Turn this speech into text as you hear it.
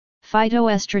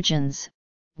Phytoestrogens,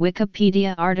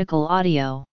 Wikipedia article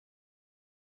audio.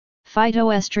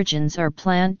 Phytoestrogens are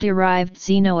plant-derived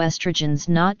xenoestrogens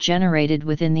not generated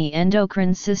within the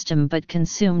endocrine system but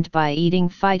consumed by eating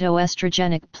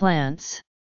phytoestrogenic plants.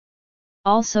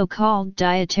 Also called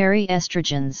dietary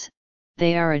estrogens,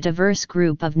 they are a diverse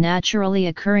group of naturally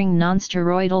occurring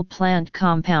nonsteroidal plant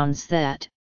compounds that,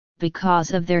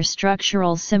 because of their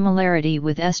structural similarity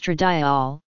with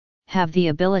estradiol, have the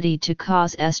ability to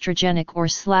cause estrogenic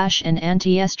and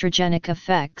antiestrogenic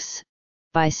effects,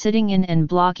 by sitting in and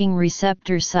blocking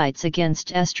receptor sites against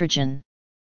estrogen.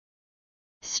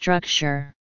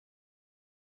 Structure.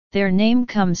 Their name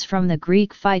comes from the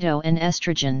Greek phyto and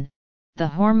estrogen, the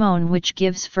hormone which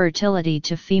gives fertility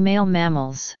to female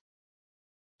mammals.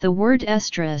 The word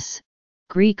estrus,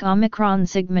 Greek omicron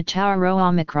sigma tau rho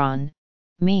omicron,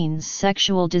 means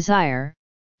sexual desire,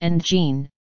 and gene,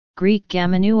 Greek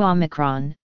gamma nu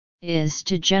omicron, is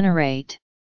to generate.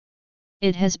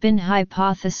 It has been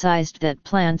hypothesized that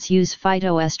plants use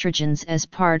phytoestrogens as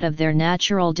part of their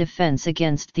natural defense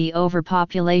against the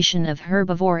overpopulation of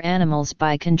herbivore animals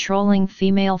by controlling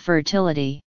female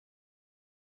fertility.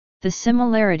 The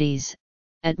similarities,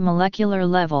 at molecular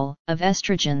level, of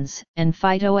estrogens and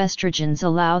phytoestrogens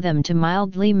allow them to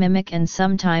mildly mimic and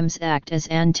sometimes act as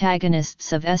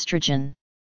antagonists of estrogen.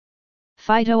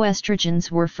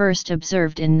 Phytoestrogens were first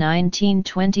observed in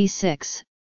 1926,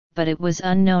 but it was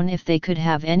unknown if they could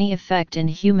have any effect in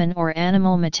human or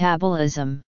animal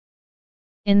metabolism.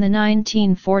 In the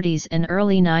 1940s and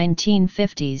early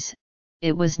 1950s,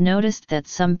 it was noticed that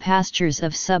some pastures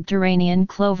of subterranean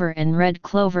clover and red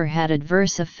clover had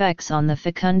adverse effects on the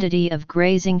fecundity of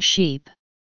grazing sheep.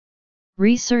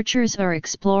 Researchers are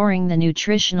exploring the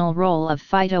nutritional role of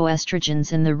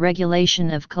phytoestrogens in the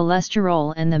regulation of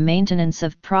cholesterol and the maintenance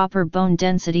of proper bone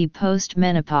density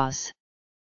post-menopause.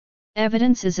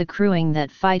 Evidence is accruing that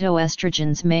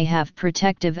phytoestrogens may have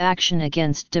protective action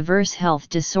against diverse health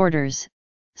disorders,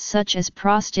 such as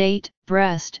prostate,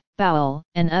 breast, bowel,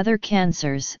 and other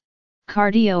cancers,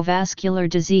 cardiovascular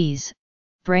disease,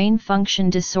 brain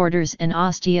function disorders and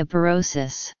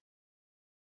osteoporosis.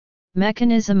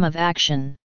 Mechanism of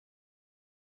action.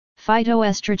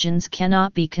 Phytoestrogens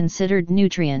cannot be considered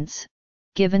nutrients,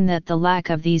 given that the lack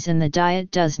of these in the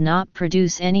diet does not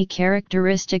produce any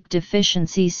characteristic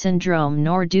deficiency syndrome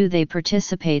nor do they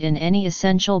participate in any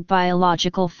essential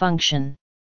biological function.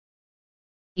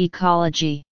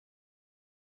 Ecology.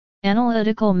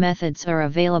 Analytical methods are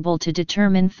available to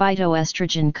determine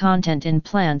phytoestrogen content in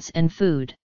plants and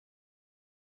food.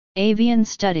 Avian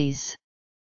studies.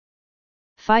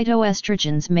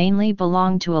 Phytoestrogens mainly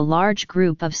belong to a large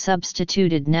group of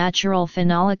substituted natural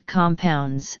phenolic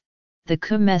compounds. The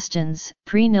coumestans,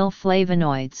 prenyl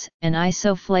flavonoids, and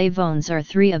isoflavones are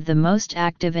three of the most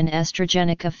active and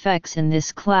estrogenic effects in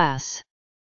this class.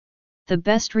 The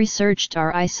best researched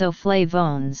are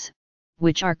isoflavones,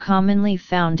 which are commonly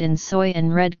found in soy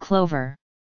and red clover.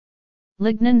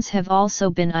 Lignans have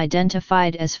also been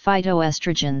identified as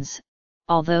phytoestrogens,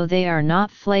 although they are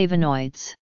not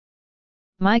flavonoids.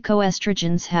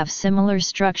 Mycoestrogens have similar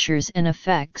structures and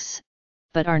effects,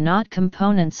 but are not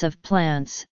components of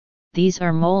plants. These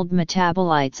are mold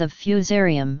metabolites of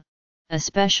fusarium,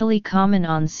 especially common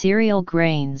on cereal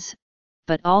grains,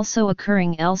 but also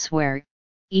occurring elsewhere,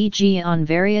 e.g. on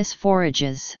various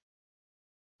forages.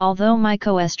 Although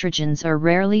mycoestrogens are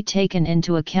rarely taken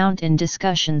into account in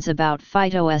discussions about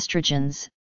phytoestrogens,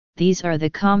 these are the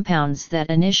compounds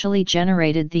that initially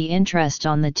generated the interest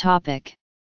on the topic.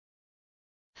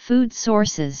 Food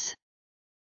sources.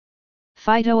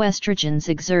 Phytoestrogens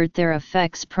exert their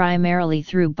effects primarily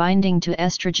through binding to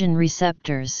estrogen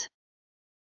receptors.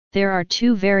 There are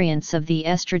two variants of the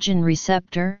estrogen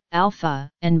receptor, alpha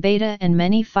and beta, and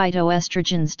many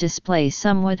phytoestrogens display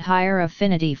somewhat higher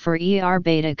affinity for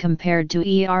ER-beta compared to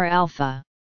ER-alpha.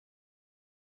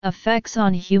 Effects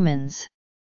on humans.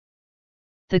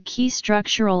 The key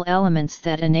structural elements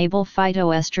that enable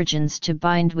phytoestrogens to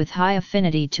bind with high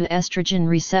affinity to estrogen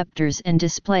receptors and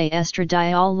display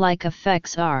estradiol-like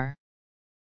effects are: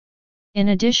 in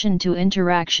addition to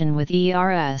interaction with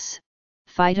ERS,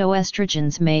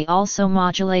 phytoestrogens may also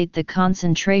modulate the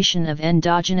concentration of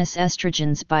endogenous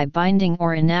estrogens by binding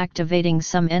or inactivating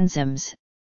some enzymes,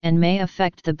 and may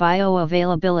affect the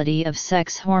bioavailability of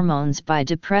sex hormones by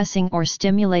depressing or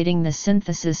stimulating the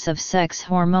synthesis of sex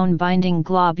hormone-binding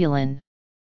globulin.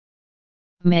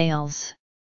 Males.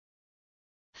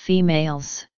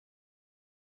 Females.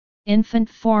 Infant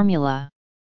formula.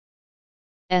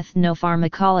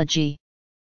 Ethnopharmacology.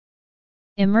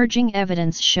 Emerging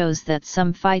evidence shows that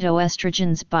some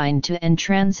phytoestrogens bind to and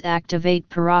transactivate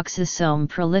peroxisome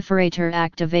proliferator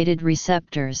activated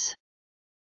receptors.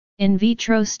 In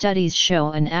vitro studies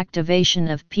show an activation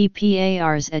of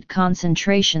PPARs at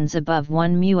concentrations above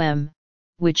 1 μm,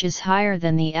 which is higher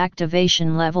than the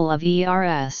activation level of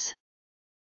ERS.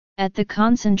 At the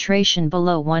concentration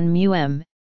below 1 μm,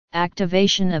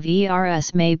 activation of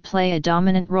ERS may play a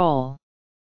dominant role.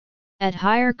 At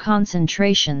higher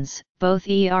concentrations, both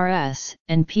ERS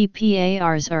and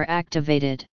PPARs are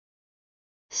activated.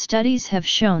 Studies have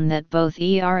shown that both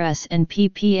ERS and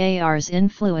PPARs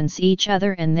influence each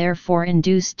other and therefore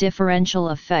induce differential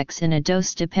effects in a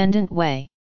dose-dependent way.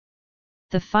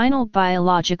 The final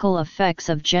biological effects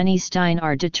of genistein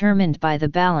are determined by the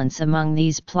balance among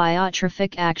these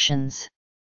pleiotropic actions.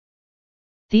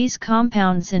 These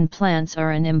compounds in plants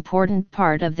are an important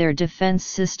part of their defense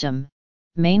system,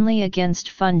 mainly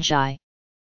against fungi.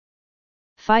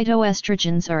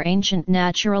 Phytoestrogens are ancient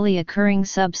naturally occurring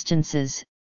substances,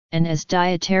 and as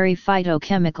dietary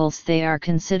phytochemicals they are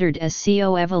considered as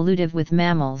coevolutive with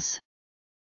mammals.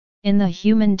 In the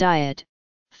human diet,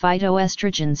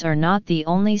 phytoestrogens are not the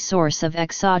only source of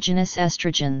exogenous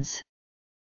estrogens.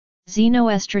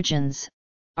 Xenoestrogens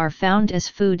are found as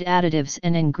food additives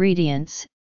and ingredients,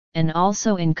 and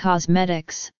also in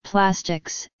cosmetics,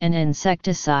 plastics, and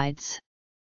insecticides.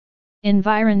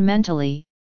 Environmentally,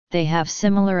 they have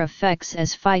similar effects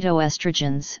as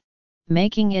phytoestrogens,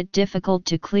 making it difficult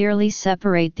to clearly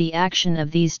separate the action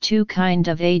of these two kinds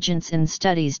of agents in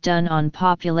studies done on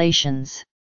populations.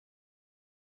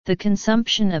 The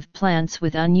consumption of plants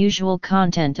with unusual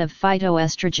content of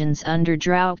phytoestrogens under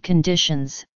drought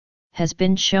conditions has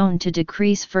been shown to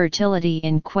decrease fertility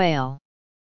in quail.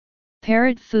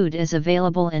 Parrot food as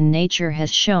available in nature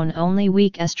has shown only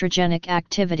weak estrogenic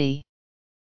activity.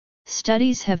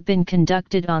 Studies have been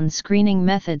conducted on screening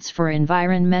methods for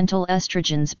environmental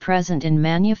estrogens present in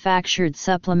manufactured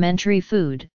supplementary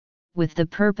food, with the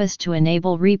purpose to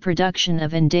enable reproduction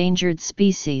of endangered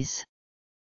species.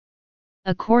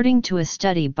 According to a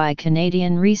study by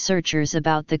Canadian researchers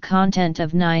about the content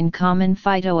of 9 common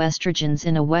phytoestrogens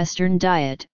in a Western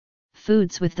diet,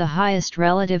 foods with the highest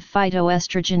relative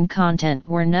phytoestrogen content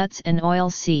were nuts and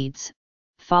oilseeds,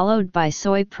 followed by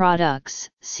soy products,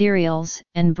 cereals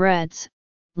and breads,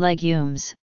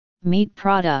 legumes, meat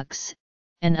products,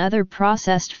 and other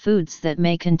processed foods that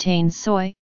may contain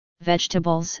soy,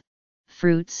 vegetables,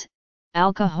 fruits,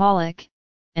 alcoholic,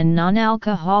 and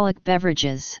non-alcoholic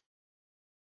beverages.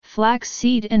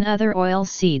 Flaxseed and other oil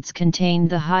seeds contain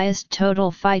the highest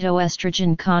total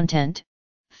phytoestrogen content,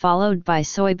 followed by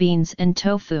soybeans and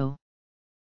tofu.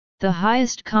 The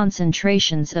highest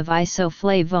concentrations of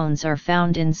isoflavones are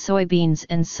found in soybeans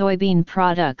and soybean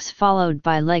products followed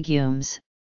by legumes,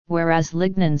 whereas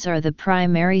lignans are the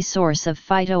primary source of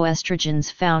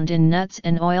phytoestrogens found in nuts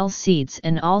and oil seeds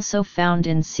and also found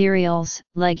in cereals,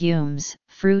 legumes,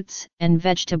 fruits, and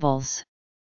vegetables.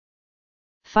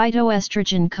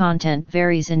 Phytoestrogen content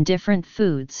varies in different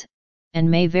foods, and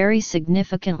may vary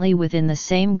significantly within the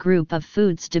same group of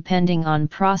foods depending on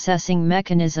processing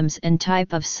mechanisms and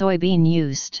type of soybean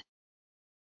used.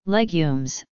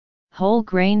 Legumes, whole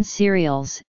grain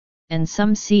cereals, and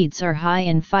some seeds are high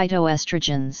in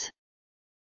phytoestrogens.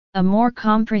 A more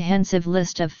comprehensive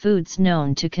list of foods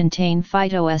known to contain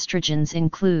phytoestrogens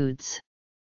includes: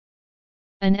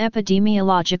 an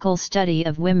epidemiological study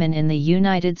of women in the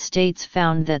United States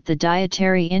found that the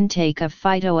dietary intake of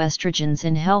phytoestrogens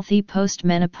in healthy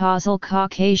postmenopausal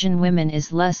Caucasian women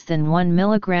is less than 1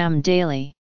 mg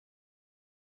daily.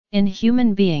 In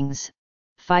human beings,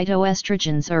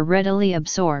 phytoestrogens are readily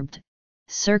absorbed,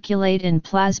 circulate in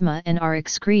plasma and are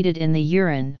excreted in the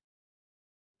urine.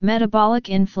 Metabolic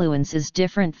influence is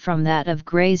different from that of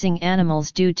grazing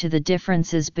animals due to the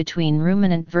differences between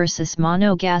ruminant versus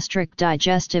monogastric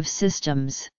digestive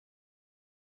systems.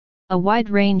 A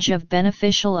wide range of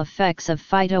beneficial effects of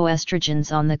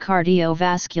phytoestrogens on the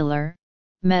cardiovascular,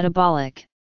 metabolic,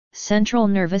 central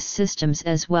nervous systems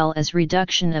as well as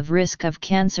reduction of risk of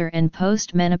cancer and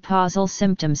postmenopausal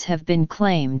symptoms have been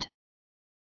claimed.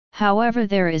 However,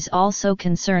 there is also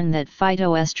concern that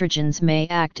phytoestrogens may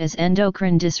act as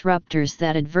endocrine disruptors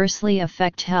that adversely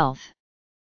affect health.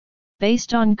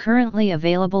 Based on currently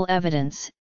available evidence,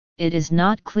 it is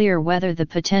not clear whether the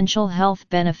potential health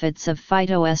benefits of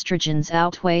phytoestrogens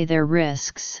outweigh their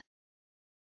risks.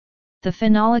 The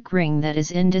phenolic ring that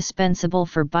is indispensable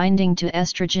for binding to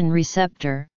estrogen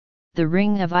receptor, the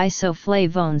ring of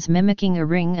isoflavones mimicking a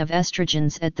ring of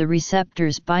estrogens at the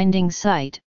receptor's binding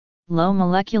site, low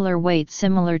molecular weight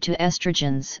similar to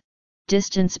estrogens,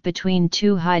 distance between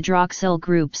two hydroxyl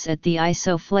groups at the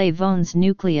isoflavone's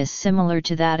nucleus similar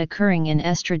to that occurring in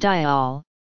estradiol,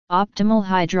 optimal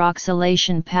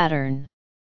hydroxylation pattern.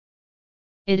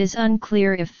 It is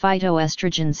unclear if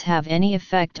phytoestrogens have any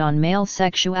effect on male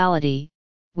sexuality,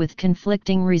 with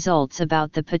conflicting results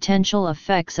about the potential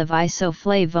effects of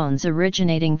isoflavones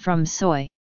originating from soy.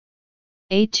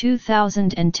 A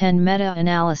 2010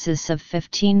 meta-analysis of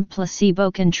 15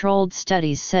 placebo-controlled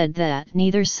studies said that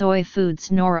neither soy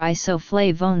foods nor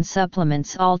isoflavone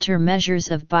supplements alter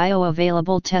measures of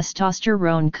bioavailable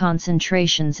testosterone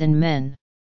concentrations in men.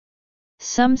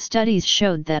 Some studies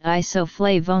showed that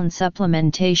isoflavone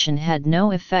supplementation had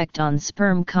no effect on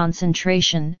sperm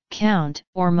concentration, count,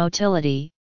 or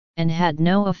motility, and had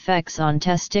no effects on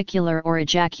testicular or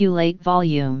ejaculate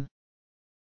volume.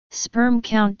 Sperm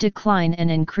count decline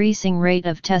and increasing rate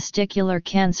of testicular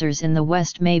cancers in the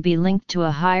West may be linked to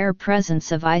a higher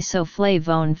presence of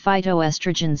isoflavone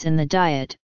phytoestrogens in the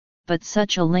diet, but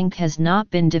such a link has not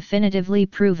been definitively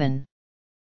proven.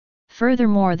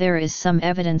 Furthermore, there is some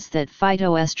evidence that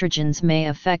phytoestrogens may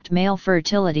affect male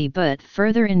fertility, but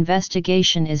further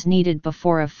investigation is needed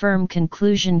before a firm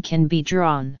conclusion can be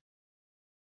drawn.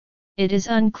 It is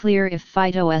unclear if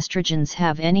phytoestrogens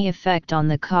have any effect on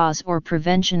the cause or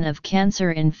prevention of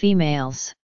cancer in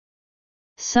females.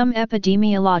 Some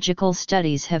epidemiological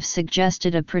studies have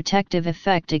suggested a protective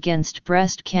effect against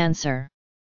breast cancer.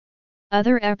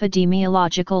 Other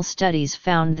epidemiological studies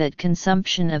found that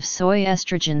consumption of soy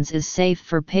estrogens is safe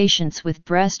for patients with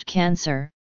breast cancer,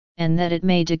 and that it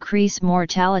may decrease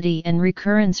mortality and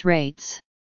recurrence rates.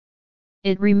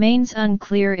 It remains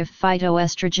unclear if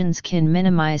phytoestrogens can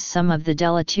minimize some of the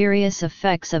deleterious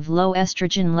effects of low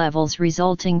estrogen levels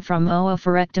resulting from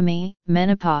oophorectomy,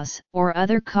 menopause, or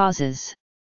other causes.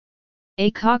 A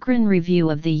Cochrane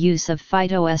review of the use of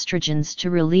phytoestrogens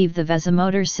to relieve the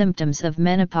vasomotor symptoms of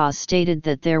menopause stated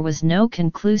that there was no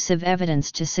conclusive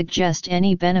evidence to suggest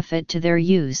any benefit to their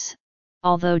use,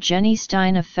 although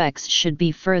genistein effects should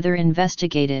be further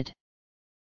investigated.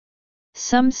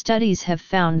 Some studies have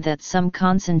found that some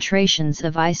concentrations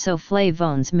of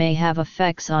isoflavones may have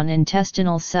effects on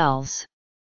intestinal cells.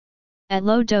 At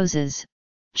low doses,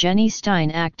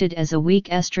 genistein acted as a weak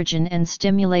estrogen and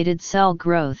stimulated cell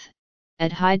growth.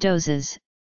 At high doses,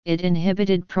 it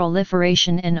inhibited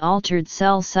proliferation and altered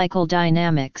cell cycle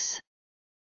dynamics.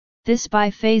 This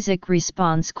biphasic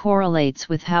response correlates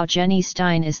with how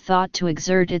genistein is thought to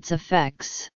exert its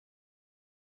effects.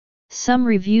 Some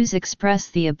reviews express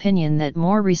the opinion that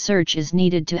more research is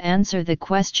needed to answer the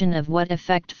question of what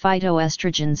effect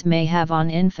phytoestrogens may have on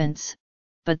infants,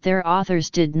 but their authors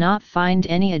did not find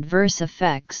any adverse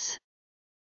effects.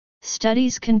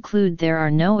 Studies conclude there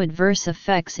are no adverse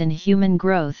effects in human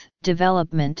growth,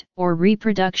 development, or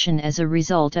reproduction as a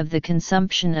result of the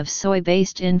consumption of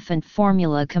soy-based infant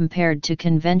formula compared to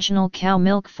conventional cow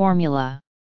milk formula.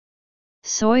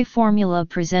 Soy formula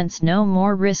presents no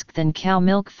more risk than cow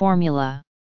milk formula.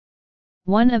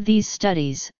 One of these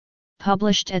studies,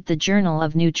 published at the Journal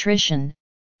of Nutrition,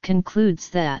 concludes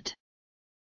that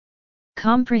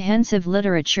comprehensive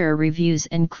literature reviews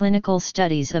and clinical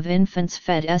studies of infants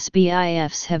fed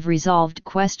SBIFs have resolved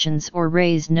questions or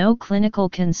raised no clinical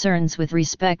concerns with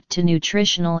respect to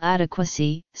nutritional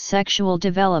adequacy, sexual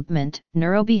development,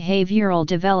 neurobehavioral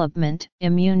development,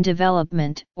 immune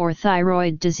development, or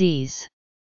thyroid disease.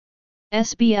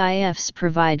 SBIFs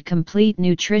provide complete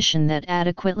nutrition that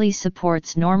adequately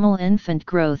supports normal infant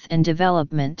growth and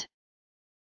development.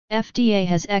 FDA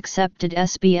has accepted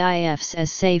SBIFs as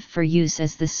safe for use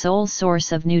as the sole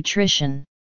source of nutrition.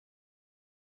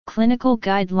 Clinical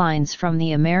guidelines from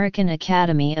the American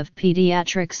Academy of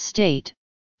Pediatrics state,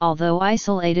 although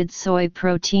isolated soy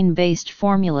protein-based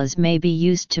formulas may be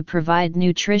used to provide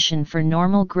nutrition for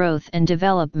normal growth and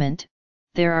development,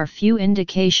 there are few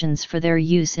indications for their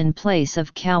use in place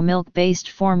of cow milk-based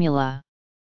formula.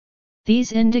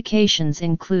 These indications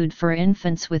include for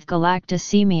infants with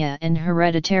galactosemia and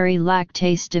hereditary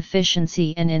lactase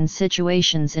deficiency and in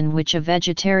situations in which a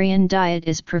vegetarian diet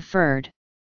is preferred.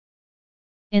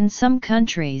 In some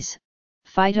countries,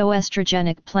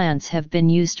 phytoestrogenic plants have been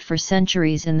used for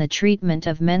centuries in the treatment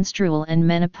of menstrual and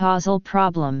menopausal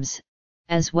problems,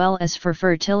 as well as for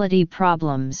fertility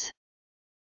problems.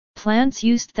 Plants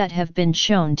used that have been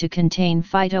shown to contain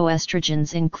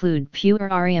phytoestrogens include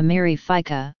Pueraria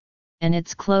myrrifica, and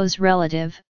its close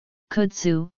relative,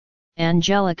 kudzu,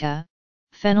 angelica,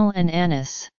 fennel and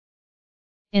anise.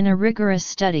 In a rigorous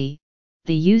study,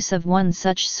 the use of one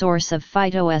such source of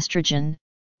phytoestrogen,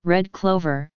 red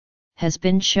clover, has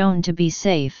been shown to be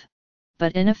safe,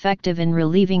 but ineffective in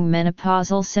relieving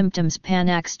menopausal symptoms.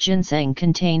 Panax ginseng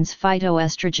contains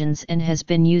phytoestrogens and has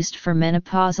been used for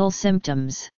menopausal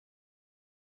symptoms.